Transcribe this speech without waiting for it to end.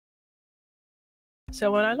So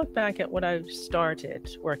when I look back at when I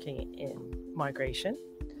started working in migration,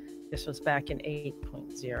 this was back in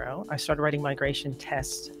 8.0. I started writing migration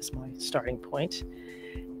tests as my starting point.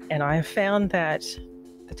 And I have found that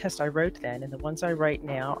the tests I wrote then and the ones I write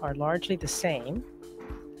now are largely the same.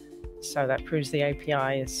 So that proves the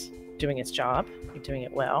API is doing its job, doing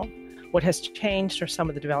it well. What has changed are some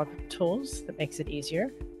of the development tools that makes it easier.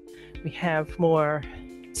 We have more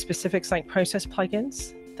specific like process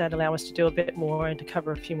plugins that allow us to do a bit more and to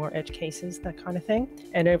cover a few more edge cases, that kind of thing.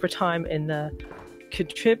 And over time in the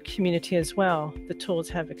contrib community as well, the tools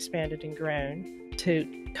have expanded and grown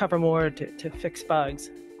to cover more, to fix bugs,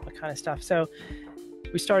 that kind of stuff. So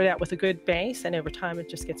we started out with a good base, and over time it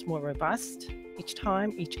just gets more robust each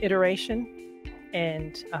time, each iteration.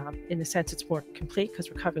 And in a sense, it's more complete because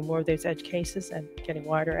we're covering more of those edge cases and getting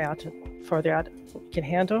wider out and further out what we can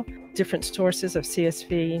handle. Different sources of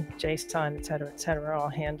CSV, JSON, et cetera, are all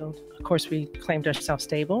handled. Of course, we claimed ourselves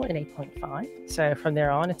stable in 8.5. So from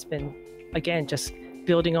there on, it's been, again, just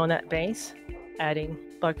building on that base, adding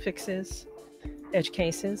bug fixes, edge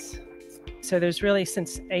cases. So there's really,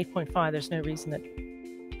 since 8.5, there's no reason that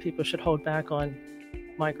people should hold back on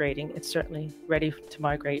migrating. It's certainly ready to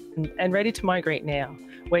migrate and ready to migrate now.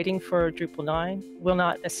 Waiting for Drupal 9 will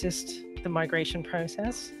not assist the migration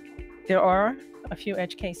process. There are a few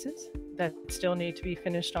edge cases that still need to be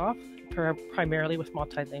finished off, primarily with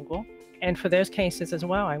multilingual. And for those cases as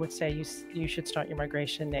well, I would say you should start your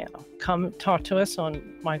migration now. Come talk to us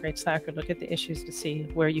on Migrate Slack or look at the issues to see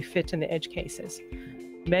where you fit in the edge cases.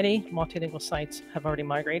 Many multilingual sites have already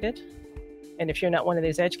migrated. And if you're not one of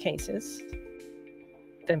those edge cases,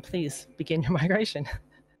 then please begin your migration.